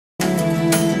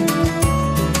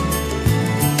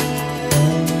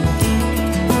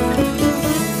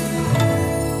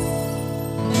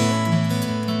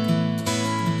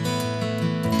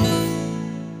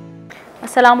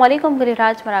अस्सलामुअलैकुम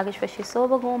गुलिराज मरागिश वशी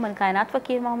सोहब मन कायनात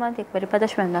फ़कीर मोहम्मद एक बड़ी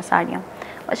पदश महंगा साड़ियाँ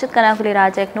वशद कना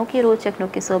गुलिराज एकनू की रोज एकनू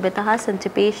की सोबे तहा संच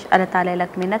पेश अल्लाह ताला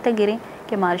लक मिन्नत गिरें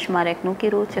कि मारिश मार एकनू की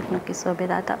रोज एकनू की सोबे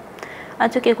दाता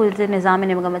अचो के कुल निज़ाम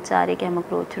निमगमत चारे के हम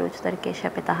रोज रोज तरके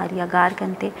शप तहारिया गार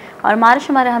करते और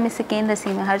मारिश मारे हमें सिकेन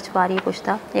रसी में हर चुबारी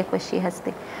कुश्ता एक वशी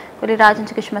हंसते गुलिराज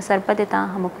अंच किश्मा सरपा देता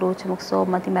हम रोज मुख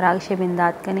सोब मती मरागिश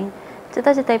बिंदात कनी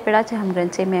चिता चिता पेड़ा चे हम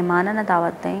रंचे मेहमाना न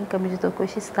दावत दें कभी जो तो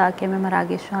कोशिश था कि मैं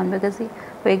मरागे शान बगजी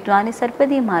वो एक जवानी सर पे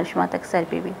दी मारिशमा तक सर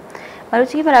पे भी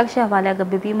मरुची की मरागश हवाले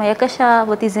गप भी मयकशा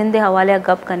वती जिंदे हवाले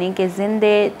गप कने के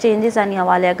जिंदे चेंजेस आनी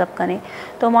हवाले गप कने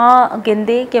तो माँ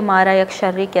गिंदे के मारा एक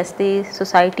शर्रे कैसे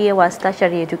सोसाइटी है वास्ता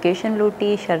शर्रे एजुकेशन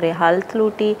लूटी शर्रे हेल्थ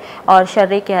लूटी और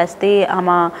शर्रे के हस्ते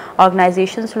हमा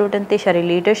ऑर्गेनाइजेशंस लूटनते शर्रे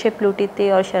लीडरशिप लूटी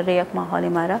थे और शर्रे एक माहौल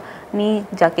मारा नी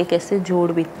जाके कैसे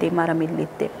जोड़ बीतते मारा मिल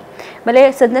लेते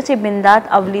भले सदन से बिंदात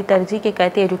अवली तरजी के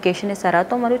कहते एजुकेशन सरा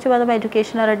तो मरुचे बाद में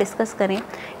एजुकेशन वाला डिस्कस करें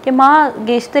कि माँ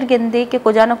गेश्तर गिंदे के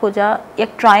कोजा न कोजा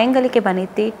एक ट्रायंगल के बने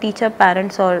थे टीचर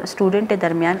पेरेंट्स और स्टूडेंट के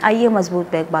दरमियान आइए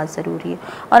मजबूत बैग बात ज़रूरी है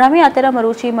और हमें आते रहा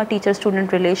मरुची माँ टीचर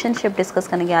स्टूडेंट रिलेशनशिप डिस्कस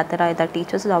करने के आते रहा इधर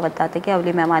टीचर्स दावत आते कि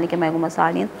अवली मेहमानी के महगुमा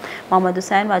साड़ियन मोहम्मद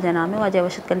हुसैन वाजा नाम है वाजा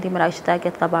वशत कलती मराशता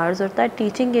के बाहर जोरता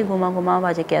टीचिंग के घुमा घुमा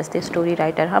वाजे के हस्ते स्टोरी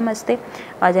राइटर हम हंसते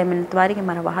वाजा मिनतवारी के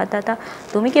मरा वहाद आता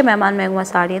तुम्हें के मेहमान महगुमा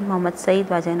साड़ियन मोहम्मद सईद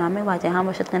वाजे नाम है वाजे हम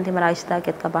वशत कलती मराशता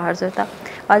के बाहर जोरता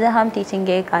वाजा हम टीचिंग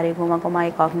के कार्य घुमा घुमा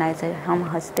एक ऑर्गेनाइजर हम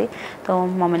हंसते तो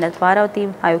मिनतवारा होती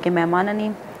आयो के मेहमान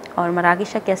नहीं और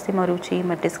मरागिशा कैसे मरूची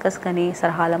मैं डिस्कस कनी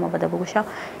सरहाला मबदबूशा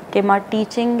कि माँ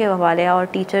टीचिंग के हवाले और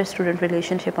टीचर स्टूडेंट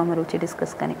रिलेशनशिप मरूची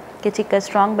डिस्कस कनी कि चिक्का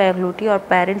स्ट्रॉन्ग बैगलूटी और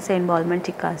पेरेंट्स से इन्वॉल्वमेंट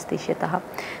चिक्का हस्ती तहा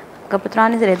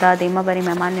कपुत्रानी ज़रेदा देमा बरी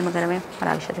मेहमान ने मगर में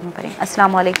मरागिशा में पढ़ें।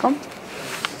 अस्सलाम वालेकुम,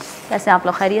 कैसे आप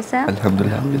लोग खैरियत से हैं?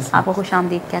 अल्हम्दुलिल्लाह। आपको खुश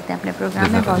आमदीद कहते हैं अपने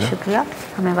प्रोग्राम में, बहुत शुक्रिया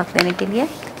हमें वक्त देने के लिए।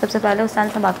 सबसे पहले हुसैन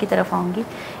साहब आपकी तरफ आऊँगी।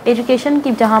 एजुकेशन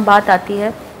की जहाँ बात आती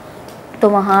है तो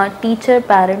वहाँ टीचर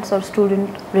पेरेंट्स और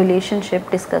स्टूडेंट रिलेशनशिप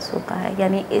डिस्कस होता है,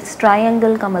 यानी इस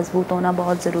ट्रायंगल का मजबूत होना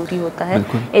बहुत ज़रूरी होता है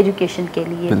एजुकेशन के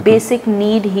लिए। बेसिक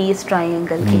नीड ही इस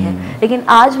ट्रायंगल की है। लेकिन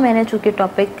आज मैंने चूँकि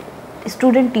टॉपिक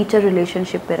स्टूडेंट टीचर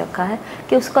रिलेशनशिप पे रखा है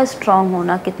कि उसका स्ट्रॉन्ग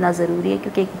होना कितना ज़रूरी है,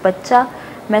 क्योंकि एक बच्चा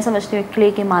मैं समझती हूँ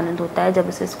क्ले के मानंद होता है। जब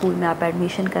उसे स्कूल में आप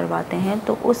एडमिशन करवाते हैं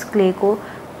तो उस क्ले को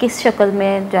किस शक्ल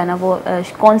में जो है ना वो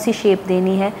कौन सी शेप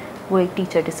देनी है वो एक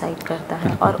टीचर डिसाइड करता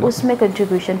है और उसमें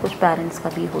कंट्रीब्यूशन कुछ पेरेंट्स का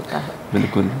भी होता है।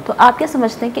 बिल्कुल। तो आप क्या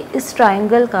समझते हैं कि इस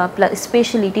ट्रायंगल का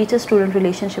स्पेशली टीचर स्टूडेंट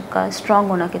रिलेशनशिप का स्ट्रॉन्ग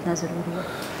होना कितना ज़रूरी है?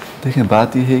 देखिए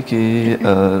बात यह है कि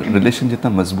रिलेशन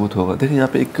जितना मजबूत होगा, देखिए यहाँ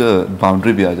पे एक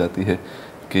बाउंड्री भी आ जाती है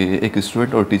कि एक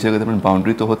स्टूडेंट और टीचर के दरमियान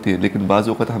बाउंड्री तो होती है, लेकिन बाज़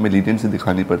वक़्त हमें लीनियंसी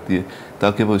दिखानी पड़ती है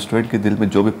ताकि वो स्टूडेंट के दिल में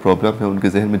जो भी प्रॉब्लम है, उनके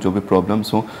जहन में जो भी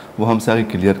प्रॉब्लम्स हों वो हमसे आगे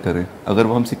क्लियर करें। अगर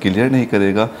वो हमसे क्लियर नहीं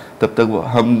करेगा तब तक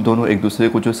हम दोनों एक दूसरे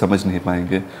को जो समझ नहीं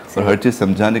पाएंगे। और हर चीज़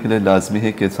समझाने के लिए लाजमी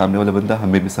है कि सामने वाला बंदा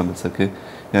हमें भी समझ सके,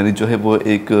 यानी जो है वो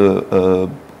एक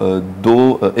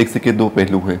सिक्के दो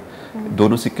पहलू हैं।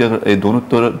 दोनों सिक्के दोनों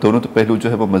तो पहलू जो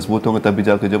है वो मजबूत होंगे तभी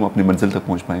जाकर जब हम अपनी मंजिल तक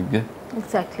पहुंच पाएंगे।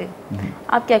 एग्जैक्टली।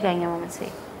 आप क्या कहेंगे मोहम्मद से?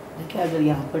 देखिए अगर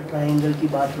यहाँ पर ट्रायंगल की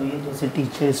बात हुई है जैसे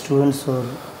टीचर स्टूडेंट्स और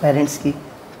पेरेंट्स की,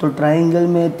 तो ट्रायंगल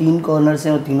में 3 कॉर्नर्स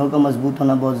हैं और तीनों का मजबूत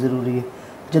होना बहुत ज़रूरी है।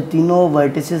 जब तीनों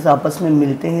वर्टिसेस आपस में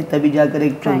मिलते हैं तभी जाकर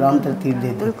एक प्रोग्राम तरतीब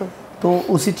देते हैं। तो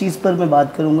उसी चीज़ पर मैं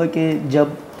बात करूँगा कि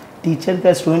जब टीचर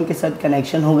का स्टूडेंट के साथ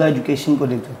कनेक्शन होगा एजुकेशन को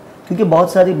लेकर, क्योंकि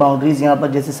बहुत सारी बाउंड्रीज़ यहाँ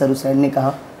पर जैसे सर हुसैन ने कहा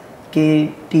कि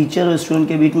टीचर और स्टूडेंट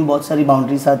के बीच में बहुत सारी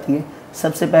बाउंड्रीज आती है।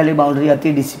 सबसे पहले बाउंड्री आती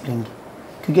है डिसिप्लिन की,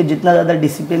 क्योंकि जितना ज़्यादा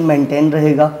डिसिप्लिन मेंटेन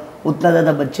रहेगा उतना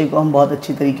ज़्यादा बच्चे को हम बहुत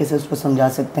अच्छी तरीके से उसको समझा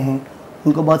सकते हैं,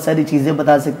 उनको बहुत सारी चीज़ें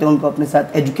बता सकते हैं, उनको अपने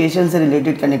साथ एजुकेशन से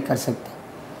रिलेटेड कनेक्ट कर सकते हैं।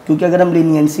 क्योंकि अगर हम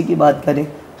लीनियंसी की बात करें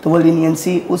तो वो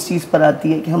लीनियंसी उस चीज़ पर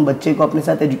आती है कि हम बच्चे को अपने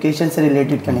साथ एजुकेशन से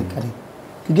रिलेटेड कनेक्ट करें,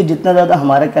 क्योंकि जितना ज़्यादा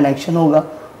हमारा कनेक्शन होगा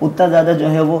उतना ज़्यादा जो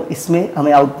है वो इसमें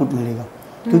हमें आउटपुट मिलेगा।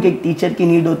 क्योंकि एक टीचर की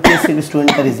नीड होती है सिर्फ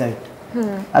स्टूडेंट का रिजल्ट।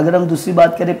 अगर हम दूसरी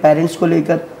बात करें पेरेंट्स को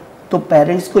लेकर, तो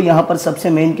पेरेंट्स को यहाँ पर सबसे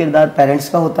मेन किरदार पेरेंट्स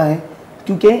का होता है,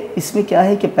 क्योंकि इसमें क्या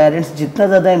है कि पेरेंट्स जितना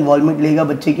ज़्यादा इन्वॉल्वमेंट लेगा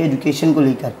बच्चे के एजुकेशन को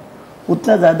लेकर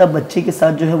उतना ज़्यादा बच्चे के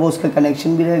साथ जो है वो उसका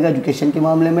कनेक्शन भी रहेगा एजुकेशन के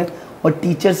मामले में, और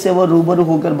टीचर से वो रूबरू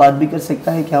होकर बात भी कर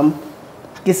सकता है कि हम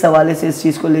किस हवाले से इस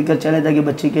चीज़ को लेकर चलें ताकि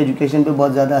बच्चे के एजुकेशन पे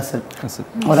बहुत ज़्यादा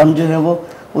असर और हम जो है वो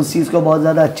उस चीज़ को बहुत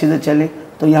ज़्यादा अच्छे से चलें।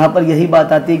 तो यहाँ पर यही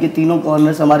बात आती है कि तीनों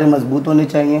कॉर्नर्स हमारे मजबूत होने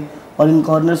चाहिए और इन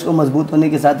कॉर्नर्स को मजबूत होने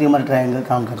के साथ ही हमारा ट्रायंगल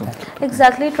काम करता है।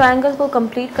 एग्जैक्टली। ट्रायंगल को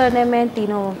कंप्लीट करने में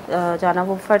तीनों जाना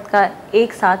वो फ़र्द का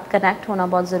एक साथ कनेक्ट होना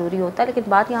बहुत ज़रूरी होता है। लेकिन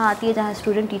बात यहाँ आती है जहाँ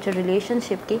स्टूडेंट टीचर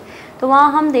रिलेशनशिप की, तो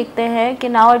वहाँ हम देखते हैं कि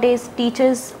नाउ डेज़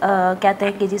टीचर्स कहते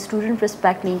हैं कि जी स्टूडेंट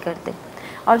रिस्पेक्ट नहीं करते।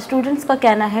 और स्टूडेंट्स का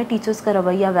कहना है टीचर्स का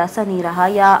रवैया वैसा नहीं रहा,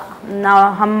 या ना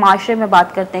हम माशरे में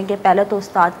बात करते हैं कि पहले तो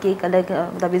उस्ताद की एक अलग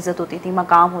मतलब इज़्ज़त होती थी,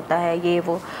 मकाम होता है ये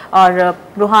वो, और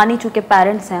रूहानी चूँकि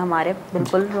पेरेंट्स हैं हमारे,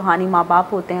 बिल्कुल रूहानी माँ बाप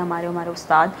होते हैं हमारे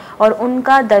उस्ताद, और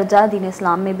उनका दर्जा दीन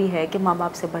इस्लाम में भी है कि माँ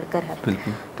बाप से बढ़कर है।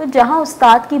 तो जहाँ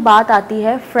उस्ताद की बात आती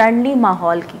है फ्रेंडली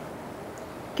माहौल की,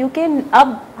 क्योंकि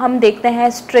अब हम देखते हैं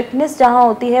स्ट्रिक्टनेस जहाँ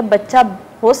होती है, बच्चा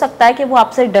हो सकता है कि वो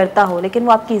आपसे डरता हो लेकिन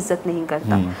वो आपकी इज्जत नहीं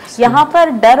करता। यहाँ पर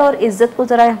डर और इज्जत को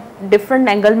ज़रा डिफरेंट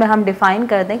एंगल में हम डिफ़ाइन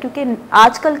कर दें, क्योंकि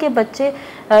आजकल के बच्चे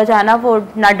जो है ना वो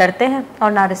ना डरते हैं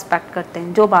और ना रिस्पेक्ट करते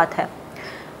हैं। जो बात है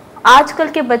आजकल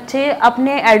के बच्चे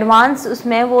अपने एडवांस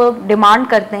उसमें वो डिमांड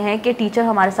करते हैं कि टीचर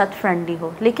हमारे साथ फ्रेंडली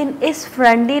हो, लेकिन इस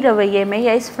फ्रेंडली रवैये में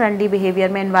या इस फ्रेंडली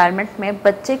बिहेवियर में, एनवायरनमेंट में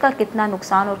बच्चे का कितना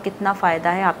नुकसान और कितना फ़ायदा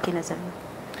है आपकी नज़र में?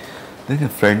 देखिए,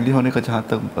 फ्रेंडली होने का जहाँ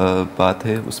तक बात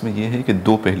है उसमें ये है कि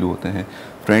दो पहलू होते हैं।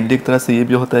 फ्रेंडली एक तरह से ये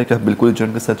भी होता है कि हम बिल्कुल जो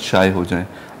उनके साथ शाय हो जाएं।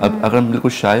 अब अगर हम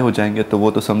बिल्कुल शाय हो जाएंगे तो वो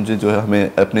तो समझे जो है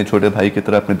हमें अपने छोटे भाई की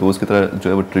तरह, अपने दोस्त की तरह जो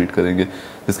है वो ट्रीट करेंगे,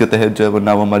 जिसके तहत जो है वो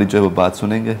ना वो हमारी जो है वो बात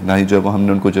सुनेंगे, ना ही जो है वो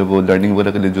हमने उनको जो है वो लर्निंग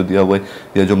वगैरह के लिए जो दिया हुआ है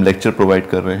या जो हम लेक्चर प्रोवाइड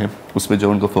कर रहे हैं उस पर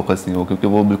जो उनको फोकस नहीं हो, क्योंकि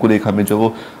वो बिल्कुल एक हमें जो वो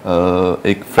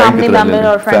एक फ्रेंड की तरह ले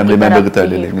लेंगे, फैमिली मेम्बर की तरह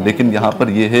ले लेंगे। लेकिन यहाँ पर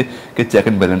ये है कि चेक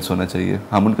एंड बैलेंस होना चाहिए।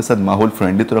 हम उनके साथ माहौल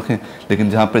फ्रेंडली तो रखें, लेकिन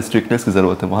जहाँ पर स्ट्रिक्टनेस की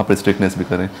ज़रूरत है वहाँ पर स्ट्रिक्टनेस भी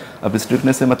करें। अब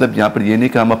स्ट्रिक्टनेस से मतलब यहाँ पर ये नहीं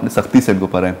कि हम अपनी सख्ती से इनको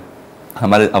पढ़ाएं,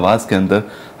 हमारे आवाज़ के अंदर,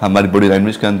 हमारी बॉडी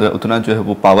लैंग्वेज के अंदर उतना जो है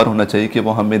वो पावर होना चाहिए कि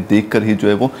वो हमें देखकर ही जो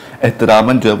है वो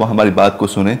एहतरामन जो है वो हमारी बात को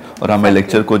सुने और हमारे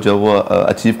लेक्चर को जो वो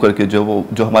अचीव करके जो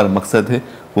हमारा मकसद है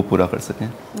वो पूरा कर सकें।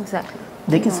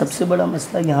 देखिए, सबसे बड़ा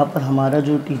मसला यहाँ पर हमारा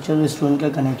जो टीचर और स्टूडेंट का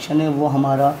कनेक्शन है वो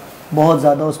हमारा बहुत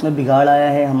ज़्यादा उसमें बिगाड़ आया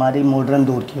है हमारी मॉडर्न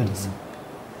दौर की वजह से।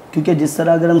 क्योंकि जिस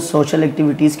तरह अगर हम सोशल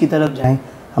एक्टिविटीज़ की तरफ जाएँ,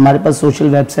 हमारे पास सोशल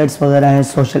वेबसाइट्स वगैरह हैं,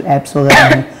 सोशल ऐप्स वगैरह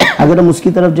हैं, अगर हम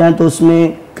उसकी तरफ जाएं तो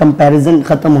उसमें कंपैरिजन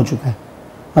ख़त्म हो चुका है।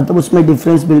 मतलब उसमें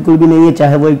डिफरेंस बिल्कुल भी नहीं है,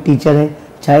 चाहे वो एक टीचर है,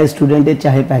 चाहे स्टूडेंट है,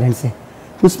 चाहे पेरेंट्स है।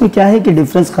 तो उसमें क्या है कि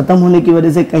डिफरेंस ख़त्म होने की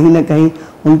वजह से कहीं ना कहीं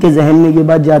उनके जहन में ये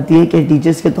बात जाती है कि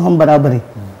टीचर्स के तो हम बराबर हैं,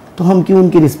 तो हम क्यों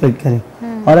उनकी रिस्पेक्ट करें।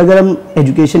 और अगर हम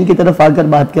एजुकेशन की तरफ आकर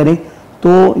बात करें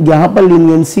तो यहाँ पर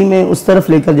लीनियंसी में उस तरफ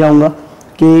लेकर जाऊँगा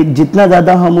कि जितना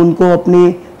ज़्यादा हम उनको अपने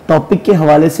टॉपिक के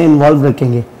हवाले से इन्वॉल्व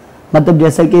रखेंगे, मतलब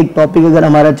जैसा कि एक टॉपिक अगर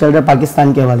हमारा चल रहा है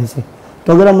पाकिस्तान के हवाले से,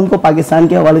 तो अगर हम उनको पाकिस्तान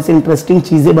के हवाले से इंटरेस्टिंग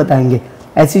चीज़ें बताएंगे,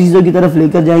 ऐसी चीज़ों की तरफ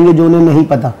लेकर जाएंगे जो उन्हें नहीं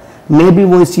पता, मे भी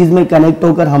वो इस चीज़ में कनेक्ट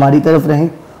होकर हमारी तरफ रहें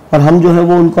और हम जो है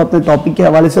वो उनको अपने टॉपिक के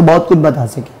हवाले से बहुत कुछ बता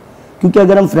सकें। क्योंकि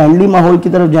अगर हम फ्रेंडली माहौल की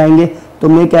तरफ जाएंगे तो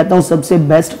मैं कहता हूँ सबसे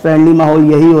बेस्ट फ्रेंडली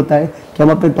माहौल यही होता है कि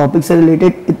हम अपने टॉपिक से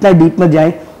रिलेटेड इतना डीप में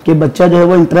जाएँ कि बच्चा जो है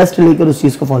वो इंटरेस्ट लेकर उस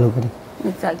चीज़ को फॉलो करे।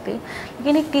 एग्जैक्टली।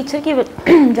 लेकिन एक टीचर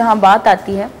की जहाँ बात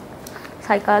आती है,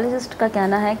 साइकोलॉजिस्ट का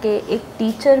कहना है कि एक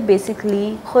टीचर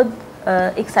बेसिकली खुद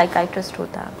एक साइकाइट्रिस्ट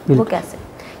होता है। वो कैसे?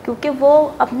 क्योंकि वो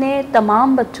अपने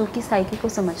तमाम बच्चों की साइकी को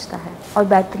समझता है और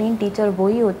बेहतरीन टीचर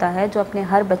वही होता है जो अपने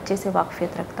हर बच्चे से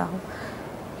वाकफियत रखता हो।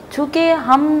 चूँकि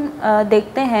हम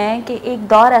देखते हैं कि एक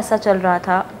दौर ऐसा चल रहा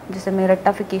था जिसे मैं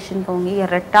रट्टाफिकेशन कहूँगी, या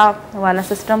रट्टा वाला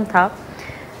सिस्टम था,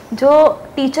 जो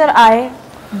टीचर आए,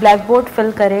 ब्लैक बोर्ड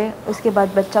फिल करे, उसके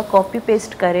बाद बच्चा कॉपी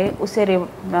पेस्ट करे, उसे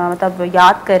मतलब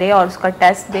याद करे और उसका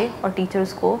टेस्ट दे और टीचर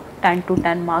उसको 10 to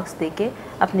 10 मार्क्स दे के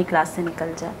अपनी क्लास से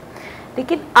निकल जाए।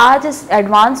 लेकिन आज इस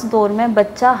एडवांस दौर में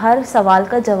बच्चा हर सवाल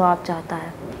का जवाब चाहता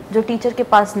है, जो टीचर के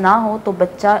पास ना हो तो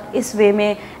बच्चा इस वे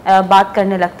में बात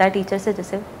करने लगता है टीचर से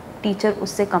जैसे टीचर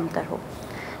उससे कमतर हो।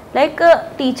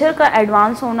 टीचर का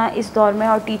एडवांस होना इस दौर में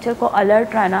और टीचर को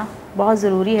अलर्ट रहना बहुत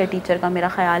ज़रूरी है टीचर का, मेरा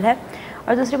ख़्याल है।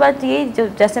 और दूसरी बात ये, जो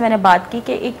जैसे मैंने बात की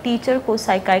कि एक टीचर को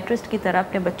साइकाइट्रिस्ट की तरह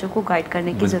अपने बच्चों को गाइड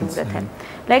करने की ज़रूरत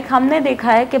है। हमने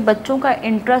देखा है कि बच्चों का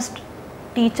इंटरेस्ट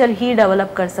टीचर ही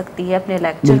डेवलप कर सकती है अपने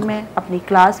लेक्चर में, अपनी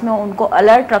क्लास में। उनको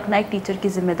अलर्ट रखना एक टीचर की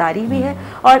जिम्मेदारी भी है,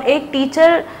 और एक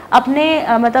टीचर अपने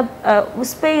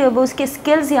उस पर वो उसके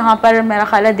स्किल्स यहाँ पर मेरा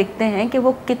ख्याल है दिखते हैं कि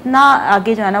वो कितना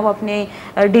आगे जो है ना वो अपने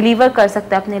डिलीवर कर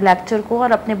सकता है अपने लेक्चर को,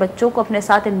 और अपने बच्चों को अपने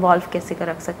साथ इन्वॉल्व कैसे कर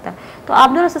रख सकता है। तो आप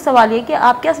दोनों से सवाल ये कि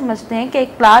आप क्या समझते हैं कि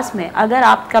एक क्लास में अगर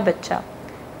आपका बच्चा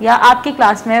या आपकी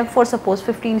क्लास में फॉर सपोज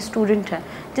 15 स्टूडेंट हैं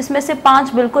जिसमें से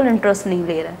 5 बिल्कुल इंटरेस्ट नहीं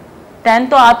ले रहे, 10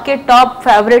 तो आपके टॉप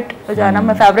फेवरेट जो है ना,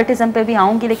 मैं फेवरेटिज्म पे भी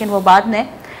आऊँगी लेकिन वो बाद में,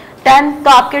 10 तो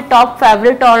आपके टॉप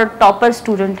फेवरेट और टॉपर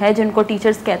स्टूडेंट हैं जिनको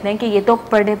टीचर्स कहते हैं कि ये तो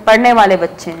पढ़ने वाले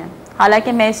बच्चे हैं।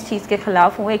 हालांकि मैं इस चीज़ के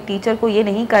ख़िलाफ़ हूँ। एक टीचर को ये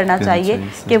नहीं करना चाहिए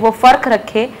कि वो फ़र्क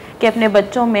रखे कि अपने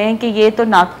बच्चों में कि ये तो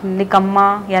निकम्मा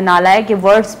या नालायक, ये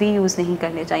वर्ड्स भी यूज़ नहीं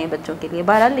करने चाहिए बच्चों के लिए।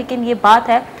 बहरहाल लेकिन ये बात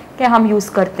है कि हम यूज़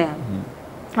करते हैं,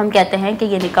 हम कहते हैं कि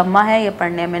ये निकम्मा है, ये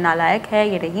पढ़ने में नालायक है,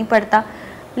 ये नहीं पढ़ता।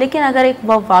 लेकिन अगर एक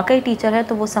वो वाकई टीचर है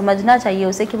तो वो समझना चाहिए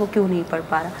उसे कि वो क्यों नहीं पढ़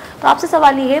पा रहा। तो आपसे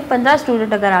सवाल ये है, 15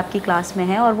 स्टूडेंट अगर आपकी क्लास में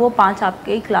हैं और वो 5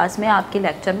 आपकी क्लास में आपके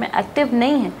लेक्चर में एक्टिव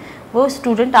नहीं है, वो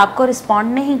स्टूडेंट आपको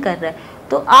रिस्पॉन्ड नहीं कर रहा है,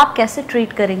 तो आप कैसे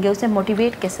ट्रीट करेंगे, उसे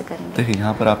मोटिवेट कैसे करेंगे? देखिए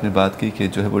यहाँ पर आपने बात की कि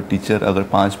जो है वो टीचर अगर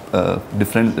 5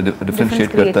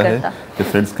 डिफरेंशिएट करता है,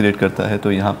 डिफरेंस क्रिएट करता है,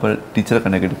 तो यहाँ पर टीचर का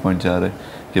नेगेटिव पॉइंट जा रहा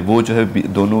है कि वो जो है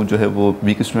दोनों जो है वो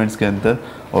वीक स्टूडेंट्स के अंदर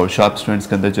और शार्प स्टूडेंट्स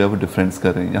के अंदर जो है वो डिफरेंस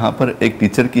कर रहे हैं। यहाँ पर एक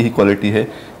टीचर की ही क्वालिटी है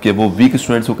कि वो वीक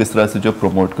स्टूडेंट्स को किस तरह से जो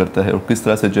प्रमोट करता है और किस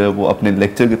तरह से जो है वो अपने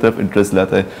लेक्चर की तरफ इंटरेस्ट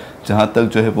लाता है। जहाँ तक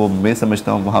जो है वो मैं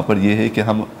समझता हूँ वहाँ पर ये है कि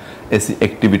हम ऐसी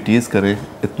एक्टिविटीज़ करें,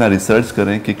 इतना रिसर्च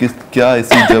करें कि क्या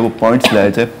ऐसी जो है वो पॉइंट्स लाया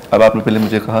जाए। अब आपने पहले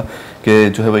मुझे कहा कि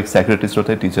जो है वो एक साइकियाट्रिस्ट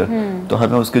होता है टीचर, तो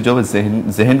हमें उसके जो है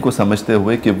जहन को समझते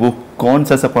हुए कि वो कौन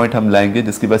सा पॉइंट हम लाएंगे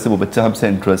जिसकी वजह से वो बच्चा हमसे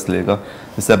इंटरेस्ट लेगा।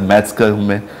 जैसे अब मैथ्स का हूँ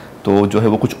मैं, तो जो है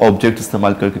वो कुछ ऑब्जेक्ट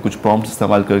इस्तेमाल करके, कुछ प्रॉम्प्ट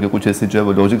इस्तेमाल करके, कुछ ऐसे जो है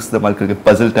वो लॉजिक इस्तेमाल करके,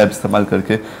 पजल टाइप इस्तेमाल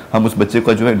करके हम उस बच्चे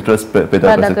का जो है इंटरेस्ट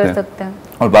पैदा कर सकते हैं।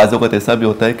 और बाज़ वक़्त ऐसा भी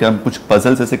होता है कि हम कुछ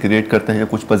पजल्स ऐसे क्रिएट करते हैं या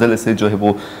कुछ पजल ऐसे जो है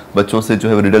वो बच्चों से जो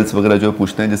है रिडल्स वगैरह जो है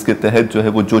पूछते हैं, जिसके तहत जो है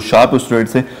वो जो शार्प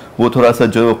स्टूडेंट्स हैं वो थोड़ा सा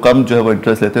जो है कम जो है वो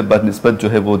इंटरेस्ट लेते हैं बनिस्बत जो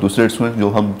है वो दूसरे स्टूडेंट जो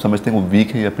हम समझते हैं वो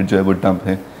वीक है या फिर जो है वो डम्प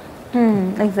है।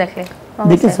 एग्जैक्टली।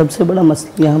 देखिए सबसे बड़ा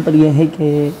मसला यहाँ पर यह है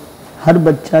कि हर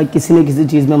बच्चा किसी न किसी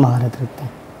चीज़ में महारत रखता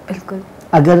है। बिल्कुल।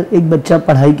 अगर एक बच्चा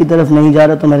पढ़ाई की तरफ नहीं जा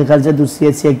रहा तो मेरे ख्याल से दूसरी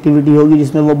ऐसी एक्टिविटी होगी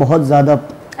जिसमें वो बहुत ज़्यादा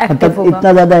मतलब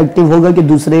इतना ज़्यादा एक्टिव होगा कि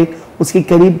दूसरे उसके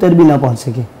करीब तक भी ना पहुंच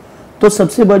सके। तो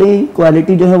सबसे बड़ी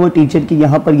क्वालिटी जो है वो टीचर की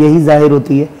यहाँ पर यही जाहिर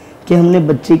होती है कि हमने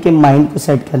बच्चे के माइंड को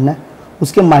सेट करना है,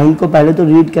 उसके माइंड को पहले तो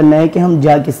रीड करना है कि हम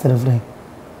जा किस तरफ रहें,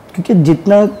 क्योंकि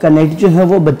जितना कनेक्ट जो है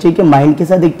वो बच्चे के माइंड के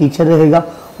साथ एक टीचर रहेगा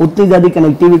उतनी ज़्यादा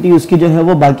कनेक्टिविटी उसकी जो है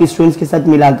वो बाकी स्टूडेंट्स के साथ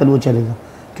मिलाकर वो चलेगा।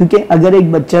 क्योंकि अगर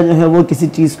एक बच्चा जो है वो किसी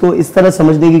चीज़ को इस तरह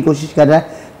समझने की कोशिश कर रहा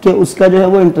है कि उसका जो है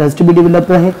वो इंटरेस्ट भी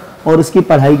डेवलप रहे और उसकी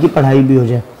पढ़ाई भी हो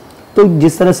जाए, तो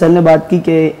जिस तरह सर ने बात की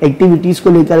कि एक्टिविटीज़ को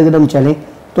लेकर अगर हम चलें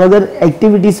तो अगर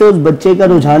एक्टिविटी से उस बच्चे का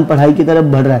रुझान पढ़ाई की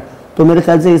तरफ बढ़ रहा है तो मेरे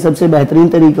ख्याल से ये सबसे बेहतरीन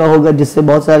तरीका होगा, जिससे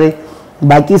बहुत सारे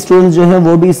बाकी स्टूडेंट्स जो हैं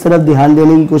वो भी इस तरफ ध्यान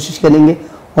देने की कोशिश करेंगे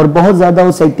और बहुत ज़्यादा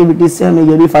उस एक्टिविटीज़ से हमें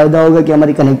ये भी फ़ायदा होगा कि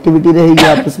हमारी कनेक्टिविटी रहेगी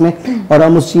आपस में और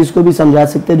हम उस चीज़ को भी समझा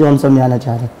सकते हैं जो हम समझाना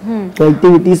चाह रहे हैं। तो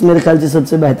एक्टिविटीज़ मेरे ख्याल से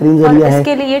सबसे बेहतरीन जरिया है।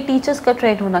 इसके लिए टीचर्स का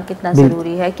ट्रेन होना कितना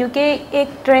ज़रूरी है, क्योंकि एक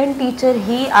ट्रेन टीचर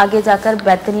ही आगे जाकर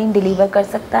बेहतरीन डिलीवर कर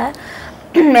सकता है।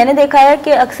 मैंने देखा है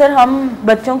कि अक्सर हम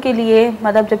बच्चों के लिए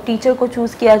मतलब जब टीचर को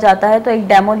चूज़ किया जाता है तो एक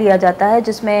डेमो लिया जाता है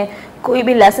जिसमें कोई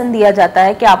भी लेसन दिया जाता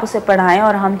है कि आप उसे पढ़ाएं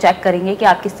और हम चेक करेंगे कि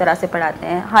आप किस तरह से पढ़ाते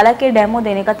हैं। हालांकि डेमो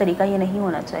देने का तरीका ये नहीं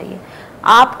होना चाहिए।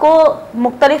 आपको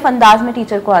मुख्तलिफ अंदाज में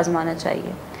टीचर को आजमाना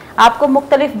चाहिए, आपको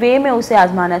मुख्तलिफ वे में उसे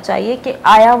आजमाना चाहिए कि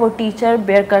आया वो टीचर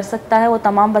बेयर कर सकता है, वो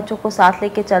तमाम बच्चों को साथ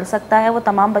लेके चल सकता है, वो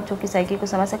तमाम बच्चों की साइकिल को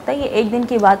समझ सकता है। ये एक दिन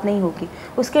की बात नहीं होगी।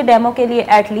 उसके डेमो के लिए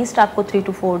एटलीस्ट आपको 3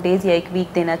 to 4 डेज़ या 1 वीक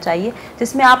देना चाहिए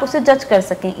जिसमें आप उसे जज कर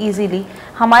सकें ईजीली।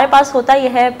 हमारे पास होता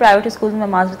यह है प्राइवेट स्कूल्स में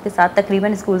माजरत के साथ,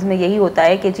 तकरीबन स्कूल्स में यही होता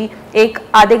है कि जी एक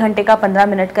आधे घंटे का 15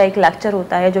 मिनट का एक लेक्चर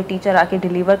होता है जो टीचर आके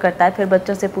डिलीवर करता है। फिर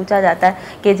बच्चों से पूछा जाता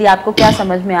है कि जी आपको क्या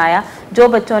समझ में आया। जो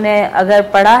बच्चों ने अगर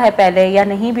पढ़ा है पहले या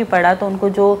नहीं भी पढ़ा तो उनको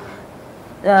जो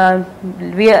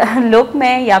लुक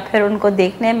में या फिर उनको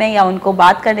देखने में या उनको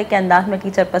बात करने के अंदाज में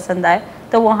टीचर पसंद आए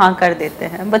तो वो हाँ कर देते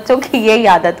हैं। बच्चों की यही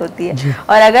आदत होती है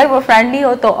और अगर वो फ्रेंडली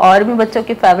हो तो और भी बच्चों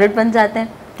के फेवरेट बन जाते हैं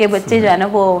कि बच्चे जो है ना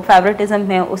वो फेवरेटिज्म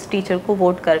में उस टीचर को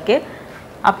वोट करके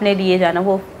अपने लिए जो है ना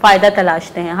वो फ़ायदा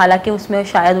तलाशते हैं, हालांकि उसमें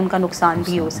शायद उनका नुकसान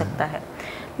भी हो सकता है।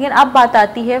 लेकिन अब बात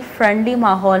आती है फ्रेंडली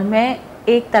माहौल में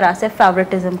एक तरह से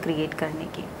फेवरेटिज्म क्रिएट करने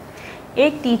की।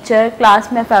 एक टीचर क्लास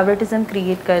में फेवरेटिज्म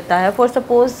क्रिएट करता है। फॉर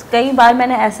सपोज़ कई बार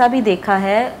मैंने ऐसा भी देखा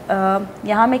है,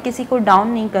 यहाँ मैं किसी को डाउन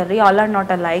नहीं कर रही, ऑल आर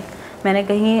नॉट अलाइक। मैंने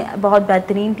कहीं बहुत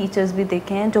बेहतरीन टीचर्स भी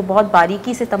देखे हैं जो बहुत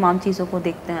बारीकी से तमाम चीज़ों को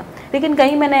देखते हैं, लेकिन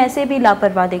कहीं मैंने ऐसे भी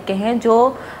लापरवाह देखे हैं जो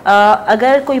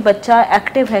अगर कोई बच्चा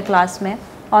एक्टिव है क्लास में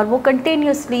और वो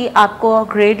कंटिन्यूसली आपको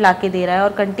ग्रेड ला के दे रहा है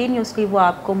और कंटिन्यूसली वो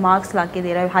आपको मार्क्स ला के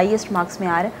दे रहा है, हाईएस्ट मार्क्स में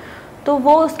आ रहे हैं, तो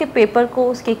वो उसके पेपर को,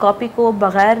 उसकी कॉपी को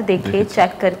बग़ैर देखे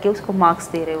चेक करके उसको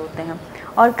मार्क्स दे रहे होते हैं।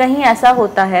 और कहीं ऐसा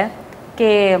होता है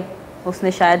कि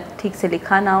उसने शायद ठीक से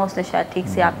लिखा ना हो, उसने शायद ठीक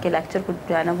से आपके लेक्चर को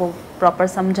जो है ना वो प्रॉपर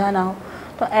समझा ना हो।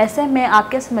 तो ऐसे में आप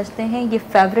क्या समझते हैं ये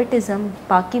फेवरेटिज़म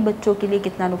बाकी बच्चों के लिए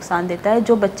कितना नुकसान देता है?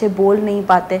 जो बच्चे बोल नहीं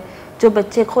पाते, जो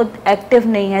बच्चे खुद एक्टिव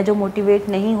नहीं है, जो मोटिवेट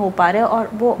नहीं हो पा रहे और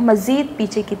वो मज़ीद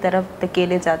पीछे की तरफ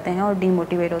धकेले जाते हैं और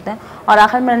डीमोटिवेट होते हैं और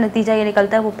आखिर में नतीजा ये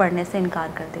निकलता है वो पढ़ने से इनकार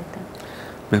कर देते हैं।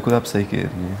 बिल्कुल आप सही कह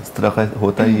रही हैं। इस तरह का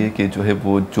होता ही है कि जो है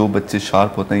वो जो बच्चे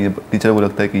शार्प होते हैं, ये टीचर को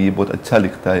लगता है कि ये बहुत अच्छा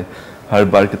लिखता है, हर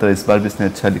बार की तरह इस बार भी इसने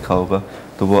अच्छा लिखा होगा,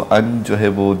 तो वो जो है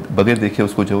वो बगैर देखे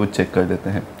उसको जो है वो चेक कर लेते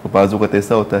हैं। तो बाज़ वक़्त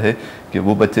ऐसा होता है कि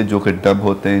वो बच्चे जो कि डम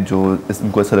होते हैं, जो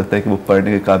उनको ऐसा लगता है कि वो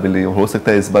पढ़ने के काबिल नहीं हो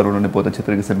सकता है इस बार उन्होंने बहुत अच्छे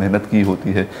तरीके से मेहनत की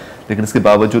होती है, लेकिन इसके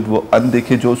बावजूद वो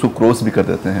अनदेखे जो उसको क्रॉस भी कर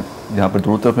देते हैं। यहाँ पर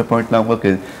दोनों तरफ मैं पॉइंट लाऊंगा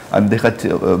कि अनदेखा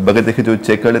बगैर देखे जो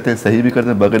चेक कर लेते हैं सही भी करते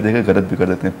हैं, बगैर देखे गलत भी कर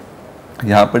देते हैं।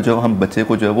 यहाँ पर जो हम बच्चे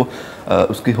को जो है वो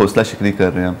उसकी हौसला शिकनी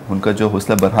कर रहे हैं, उनका जो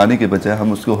हौसला बढ़ाने के बजाय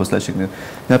हम उसको हौसला शिकनी।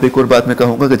 यहाँ पे एक और बात मैं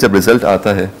कहूँगा कि जब रिज़ल्ट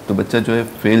आता है तो बच्चा जो है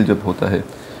फेल जब होता है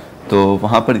तो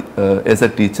वहाँ पर एज अ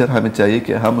टीचर हमें चाहिए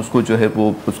कि हम उसको जो है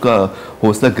वो उसका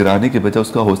हौसला गिराने के बजाय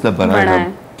उसका हौसला बढ़ाएं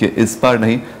हम, कि इस बार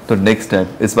नहीं तो नेक्स्ट टाइम,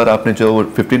 इस बार आपने जो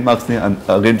 15 मार्क्स लिए,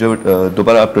 अगेन जो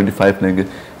दोबारा आप 25 लेंगे,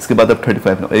 इसके बाद आप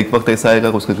 35 लेंगे, एक वक्त ऐसा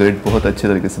आएगा कि उसका ग्रेड बहुत अच्छे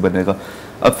तरीके से बनेगा।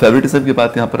 अब फेवरेटिज्म की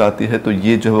बात यहाँ पर आती है, तो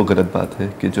ये जो है वो गलत बात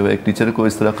है कि जो एक टीचर को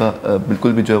इस तरह का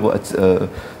बिल्कुल भी जो है वो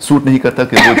सूट नहीं करता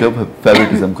कि वो जो है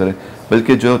फेवरेटिज्म करे,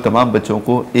 बल्कि जो तमाम बच्चों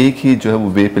को एक ही जो है वो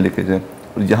वे पे लेके जाए।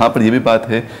 यहाँ पर ये भी बात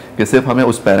है कि सिर्फ हमें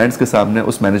उस पेरेंट्स के सामने,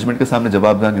 उस मैनेजमेंट के सामने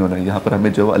जवाबदार नहीं होना है, यहाँ पर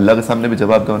हमें जो अल्लाह के सामने भी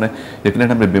जवाबदार होना है।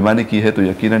 यकीनन हमने बेईमानी की है तो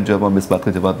यकीनन जो हम इस बात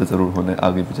का जवाबदार ज़रूर होना है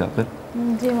आगे भी जाकर।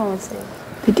 जी मोहम्मद से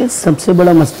ठीक है, सबसे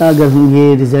बड़ा मसला अगर हम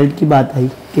ये रिज़ल्ट की बात आई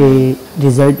कि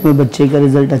रिज़ल्ट में बच्चे का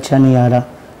रिज़ल्ट अच्छा नहीं आ रहा,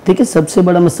 ठीक है, सबसे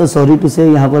बड़ा मसला, सॉरी टू से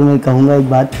यहाँ पर मैं कहूँगा एक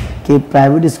बात कि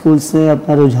प्राइवेट स्कूल्स ने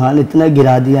अपना रुझान इतना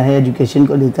गिरा दिया है एजुकेशन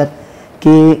को लेकर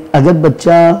कि अगर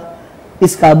बच्चा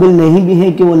इस काबिल नहीं भी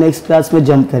है कि वो नेक्स्ट क्लास में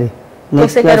जंप करे,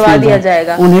 नेक्स्ट क्लास करवा दिया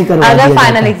जाएगा, उन्हें करवा दिया जाएगा।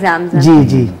 फाइनल एग्जाम्स जी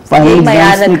जी, फाइनल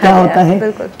एग्जाम्स में क्या होता है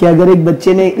कि अगर एक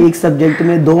बच्चे ने एक सब्जेक्ट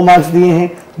में 2 मार्क्स दिए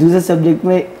हैं, दूसरे सब्जेक्ट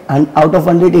में आउट ऑफ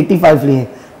 100 85 लिए हैं,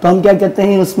 तो हम क्या कहते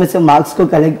हैं उसमें से मार्क्स को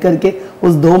कलेक्ट करके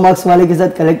उस 2 मार्क्स वाले के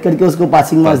साथ कलेक्ट करके उसको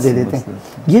पासिंग मार्क्स दे देते हैं।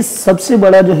 ये सबसे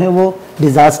बड़ा जो है वो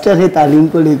डिजास्टर है तालीम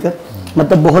को लेकर,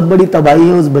 मतलब बहुत बड़ी तबाही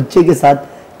है उस बच्चे के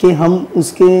साथ कि हम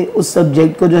उसके उस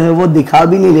सब्जेक्ट को जो है वो दिखा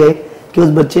भी नहीं रहे कि उस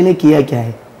बच्चे ने किया क्या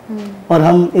है। और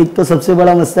हम एक तो सबसे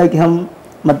बड़ा मसला है कि हम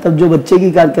मतलब जो बच्चे की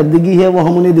कारकर्दगी है वो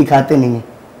हम उन्हें दिखाते नहीं हैं,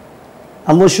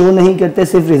 हम वो शो नहीं करते,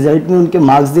 सिर्फ रिजल्ट में उनके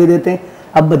मार्क्स दे देते हैं।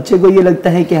 अब बच्चे को ये लगता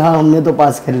है कि हाँ हमने तो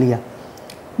पास कर लिया,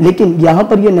 लेकिन यहाँ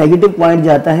पर ये नेगेटिव पॉइंट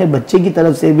जाता है बच्चे की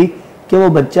तरफ से भी कि वो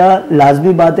बच्चा,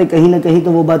 लाजमी बात है कहीं ना कहीं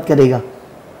तो वो बात करेगा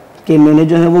कि मैंने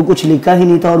जो है वो कुछ लिखा ही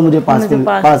नहीं था और मुझे पास हो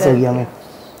गया, मैं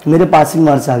मेरे पासिंग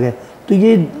मार्क्स आ गए। तो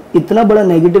ये इतना बड़ा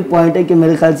नेगेटिव पॉइंट है कि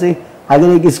मेरे ख्याल से अगर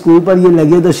एक स्कूल पर ये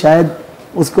लगे तो शायद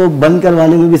उसको बंद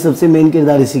करवाने में भी सबसे मेन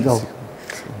किरदार इसी का हो।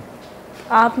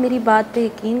 आप मेरी बात पे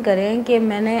यकीन करें कि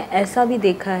मैंने ऐसा भी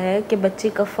देखा है कि बच्चे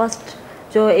का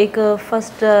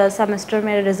फर्स्ट सेमेस्टर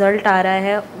में रिज़ल्ट आ रहा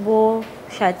है वो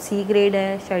शायद C ग्रेड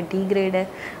है, शायद D ग्रेड है,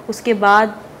 उसके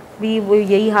बाद भी वो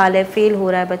यही हाल है, फेल हो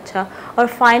रहा है बच्चा, और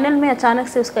फाइनल में अचानक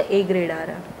से उसका A ग्रेड आ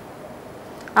रहा है।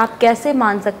 आप कैसे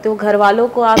मान सकते हो घर वालों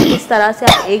को, आप किस तरह से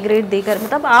आप A ग्रेड देकर,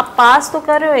 मतलब आप पास तो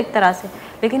कर रहे हो एक तरह से,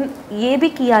 लेकिन ये भी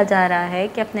किया जा रहा है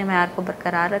कि अपने मैयार को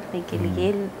बरकरार रखने के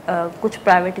लिए कुछ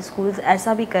प्राइवेट स्कूल्स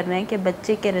ऐसा भी कर रहे हैं कि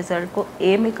बच्चे के रिज़ल्ट को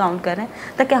A में काउंट करें,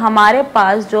 ताकि हमारे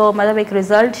पास जो मतलब एक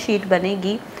रिज़ल्ट शीट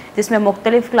बनेगी जिसमें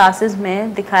मुख्तलिफ क्लासेस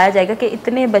में दिखाया जाएगा कि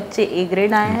इतने बच्चे A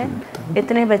ग्रेड आए हैं,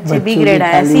 इतने बच्चे B ग्रेड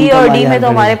आए हैं, C और D में तो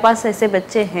हमारे पास ऐसे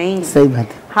बच्चे हैं ही। सही बात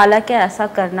है। हालांकि ऐसा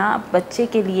करना बच्चे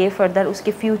के लिए फर्दर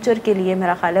उसके फ्यूचर के लिए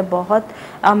मेरा ख्याल है बहुत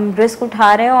रिस्क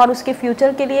उठा रहे हैं, और उसके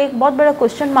फ्यूचर के लिए एक बहुत बड़ा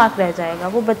क्वेश्चन मार्क रह जाएगा।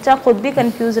 वो बच्चा खुद भी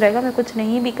कंफ्यूज रहेगा, मैं कुछ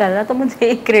नहीं भी कर रहा तो मुझे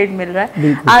एक ग्रेड मिल रहा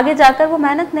है, आगे जाकर वो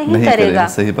मेहनत नहीं करेगा।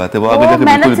 सही बात है, वो आगे जाकर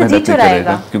मेहनत से जी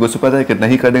चुराएगा, क्योंकि उसको पता है कि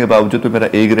नहीं करने के बावजूद तो मेरा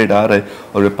A ग्रेड आ रहा है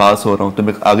और मैं पास हो रहा हूँ, तो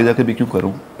मैं आगे जाकर भी क्यों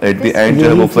करूँ, एट द एंड जो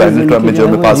है वो फाइनल टर्म में जो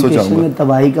मैं पास हो जाऊंगा।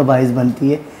 तबाही का बाइस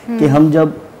बनती है कि हम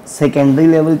जब सेकेंडरी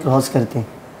लेवल क्रॉस करते हैं,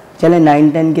 चले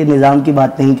 9-10 के निज़ाम की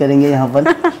बात नहीं करेंगे यहाँ पर,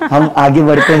 हम आगे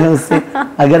बढ़ते हैं उससे।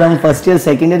 अगर हम फर्स्ट ईयर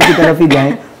सेकेंड ईयर की तरफ ही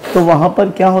जाएं तो वहाँ पर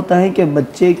क्या होता है कि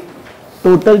बच्चे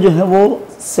टोटल जो है वो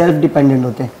सेल्फ डिपेंडेंट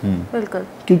होते हैं। बिल्कुल,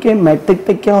 क्योंकि मैट्रिक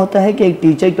तक क्या होता है कि एक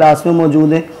टीचर क्लास में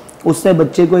मौजूद है, उससे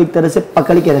बच्चे को एक तरह से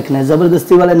पकड़ के रखना है,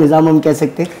 ज़बरदस्ती वाला निज़ाम हम कह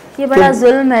सकते हैं। ये बड़ा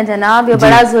जुल्म है जनाब, ये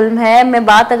बड़ा जुल्म है। मैं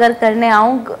बात अगर करने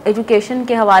आऊँ एजुकेशन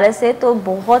के हवाले से तो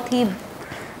बहुत ही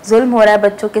जुल्म हो रहा है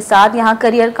बच्चों के साथ। यहाँ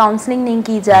करियर काउंसलिंग नहीं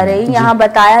की जा रही, यहाँ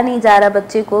बताया नहीं जा रहा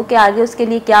बच्चे को कि आगे उसके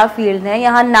लिए क्या फील्ड है।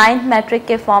 यहाँ 9th मैट्रिक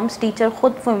के फॉर्म्स टीचर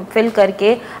खुद फिल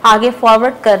करके आगे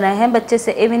फॉरवर्ड कर रहे हैं बच्चे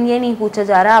से। इवन ये नहीं पूछा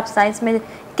जा रहा आप साइंस में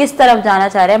किस तरफ जाना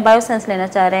चाह रहे हैं, बायो साइंस लेना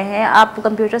चाह रहे हैं, आप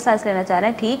कंप्यूटर साइंस लेना चाह रहे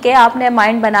हैं, ठीक है आपने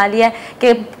माइंड बना लिया है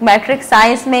कि मैट्रिक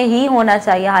साइंस में ही होना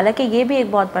चाहिए। हालांकि ये भी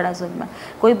एक बहुत बड़ा जुल्म है।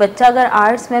 कोई बच्चा अगर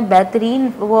आर्ट्स में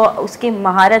बेहतरीन वो उसकी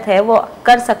महारत है, वो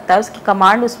कर सकता है, उसकी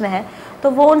कमांड उसमें है, तो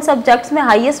वो उन सब्जेक्ट्स में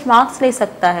हाईएस्ट मार्क्स ले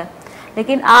सकता है।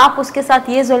 लेकिन आप उसके साथ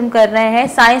ये जुल्म कर रहे हैं,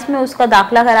 साइंस में उसका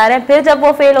दाखिला करा रहे हैं, फिर जब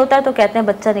वो फेल होता है तो कहते हैं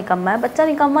बच्चा निकम्मा है। बच्चा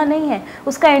निकम्मा नहीं है,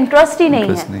 उसका इंटरेस्ट ही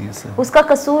नहीं है, उसका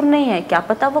कसूर नहीं है। क्या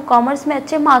पता वो कॉमर्स में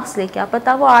अच्छे मार्क्स ले, क्या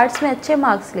पता वो आर्ट्स में अच्छे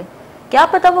मार्क्स ले, क्या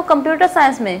पता वो कंप्यूटर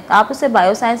साइंस में, आप उसे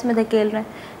बायो साइंस में धकेल रहे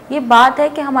हैं। ये बात है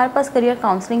कि हमारे पास करियर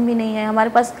काउंसलिंग भी नहीं है, हमारे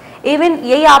पास इवन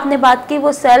यही आपने बात की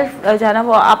वो सेल्फ जो है ना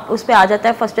वो आप उस पर आ जाता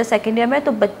है फर्स्ट या सेकेंड ईयर में,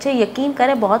 तो बच्चे यकीन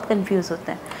करें बहुत कंफ्यूज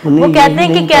होते हैं। वो कहते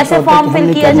हैं कि कैसे फॉर्म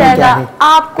फिल किया जाएगा,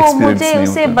 आपको मुझे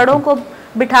उसे बड़ों को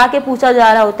बिठा के पूछा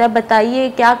जा रहा होता है बताइए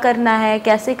क्या करना है,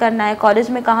 कैसे करना है, कॉलेज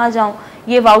में कहाँ जाऊँ,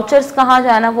 ये वाउचर्स कहाँ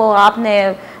जाना वो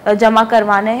आपने जमा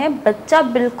करवाने हैं। बच्चा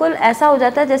बिल्कुल ऐसा हो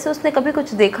जाता है जैसे उसने कभी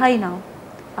कुछ देखा ही ना हो।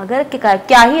 अगर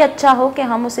क्या ही अच्छा हो कि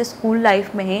हम उसे स्कूल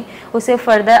लाइफ में ही उसे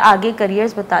फर्दर आगे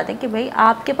करियर्स बता दें कि भाई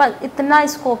आपके पास इतना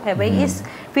स्कोप है, भाई इस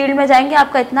फील्ड में जाएंगे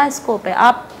आपका इतना स्कोप है,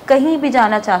 आप कहीं भी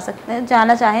जाना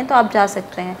चाहें तो आप जा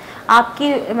सकते हैं,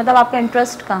 आपकी मतलब आपका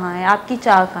इंटरेस्ट कहाँ है, आपकी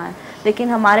चाह कहाँ है। लेकिन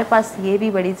हमारे पास ये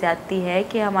भी बड़ी ज़्यादती है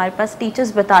कि हमारे पास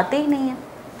टीचर्स बताते ही नहीं हैं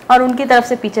और उनकी तरफ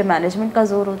से पीछे मैनेजमेंट का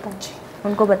जोर होता है,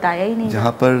 उनको बताया ही नहीं।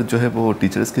 यहाँ पर जो है वो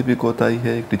टीचर्स की भी कोताही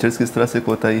है। टीचर्स किस तरह से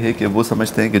कोताही है कि वो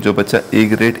समझते हैं कि जो बच्चा A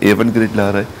ग्रेड A1 ग्रेड ला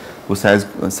रहा है वो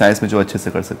साइंस में जो अच्छे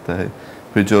से कर सकता है,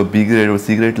 फिर जो B ग्रेड और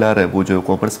C ग्रेड ला रहा है वो जो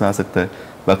कॉमर्स में आ सकता है,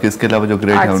 बाकी इसके अलावा जो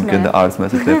ग्रेड है उनके अंदर आर्ट्स में आ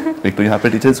सकता है। एक तो यहाँ पे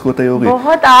टीचर्स को होता ही होगी,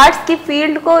 बहुत आर्ट्स की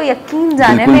फील्ड को यकीन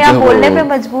जाने में या बोलने पे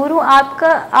मजबूर हूँ,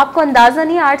 आपको अंदाजा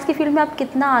नहीं आर्ट्स की फील्ड में आप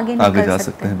कितना आगे जा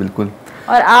सकते हैं। बिल्कुल,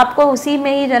 और आपको उसी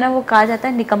में ही जो है ना वो कहा जाता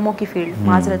है निकम्मों की फील्ड,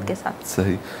 माजरत के साथ।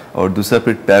 सही। और दूसरा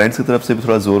फिर पेरेंट्स की तरफ से भी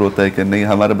थोड़ा जोर होता है कि नहीं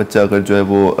हमारा बच्चा अगर जो है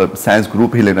वो साइंस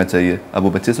ग्रुप ही लेना चाहिए। अब वो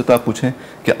बच्चे से तो आप पूछें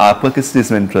कि आपका किस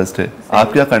चीज़ में इंटरेस्ट है,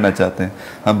 आप क्या करना चाहते हैं।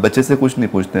 हम बच्चे से कुछ नहीं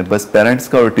पूछते हैं, बस पेरेंट्स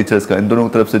का और टीचर्स का इन दोनों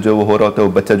की तरफ से जो वो हो रहा होता है,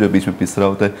 वो बच्चा जो बीच में पिस रहा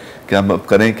होता है कि हम अब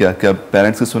करें क्या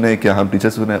पेरेंट्स की सुने, क्या हम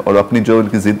टीचर्स सुने, और अपनी जो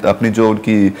उनकी जिद, अपनी जो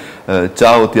उनकी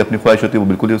चाह होती है, अपनी ख्वाहिश होती है, वो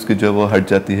बिल्कुल ही उसकी जो है वो हट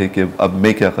जाती है कि अब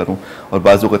मैं क्या करूँ। और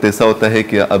बाज़ वक़्त ऐसा होता है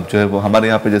कि अब जो है वो हमारे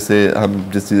यहाँ पे जैसे हम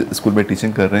जिस स्कूल में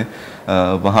टीचिंग कर रहे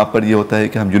हैं वहाँ पर ये होता है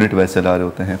कि हम यूनिट वाइज चला रहे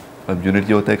होते हैं। अब यूनिट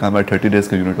ये होता है कि हमारा 30 डेज़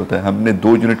का यूनिट होता है, हमने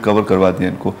 2 यूनिट कवर करवा दिए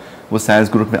इनको, वो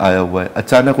साइंस ग्रुप में आया हुआ है।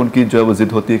 अचानक उनकी जो है वो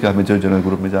जिद होती है कि हमें जो जनरल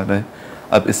ग्रुप में जाना है।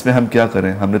 अब इसमें हम क्या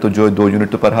करें, हमने तो जो 2 यूनिट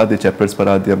तो पढ़ा दिए, चैप्टर्स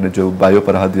पढ़ा दिए, हमने जो बायो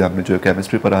पढ़ा दिया, हमने जो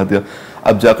केमिस्ट्री पढ़ा दिया।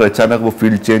 अब जाकर अचानक वो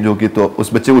फील्ड चेंज होगी तो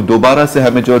उस बच्चे को दोबारा से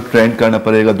हमें जो ट्रेंड करना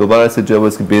पड़ेगा, दोबारा से जो है वो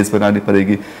उसकी बेस बनानी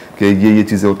पड़ेगी कि ये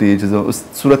चीज़ें होती है, ये चीज़ें। उस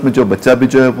सूरत में जो बच्चा भी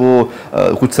जो है वो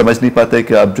कुछ समझ नहीं पाता है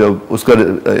कि अब जो उसका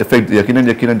इफेक्ट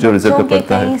यकीनन जो रिजल्ट पर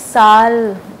पड़ता है।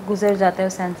 साल गुजर जाते हैं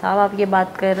हुसैन साहब, आप ये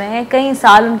बात कर रहे हैं, कई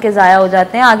साल उनके ज़ाया हो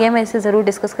जाते हैं। आगे मैं इसे ज़रूर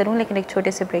डिस्कस करूँ, लेकिन एक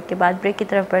छोटे से ब्रेक के बाद ब्रेक की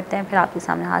तरफ बढ़ते हैं, फिर आपके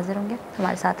सामने हाजिर होंगे,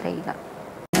 हमारे साथ रहिएगा।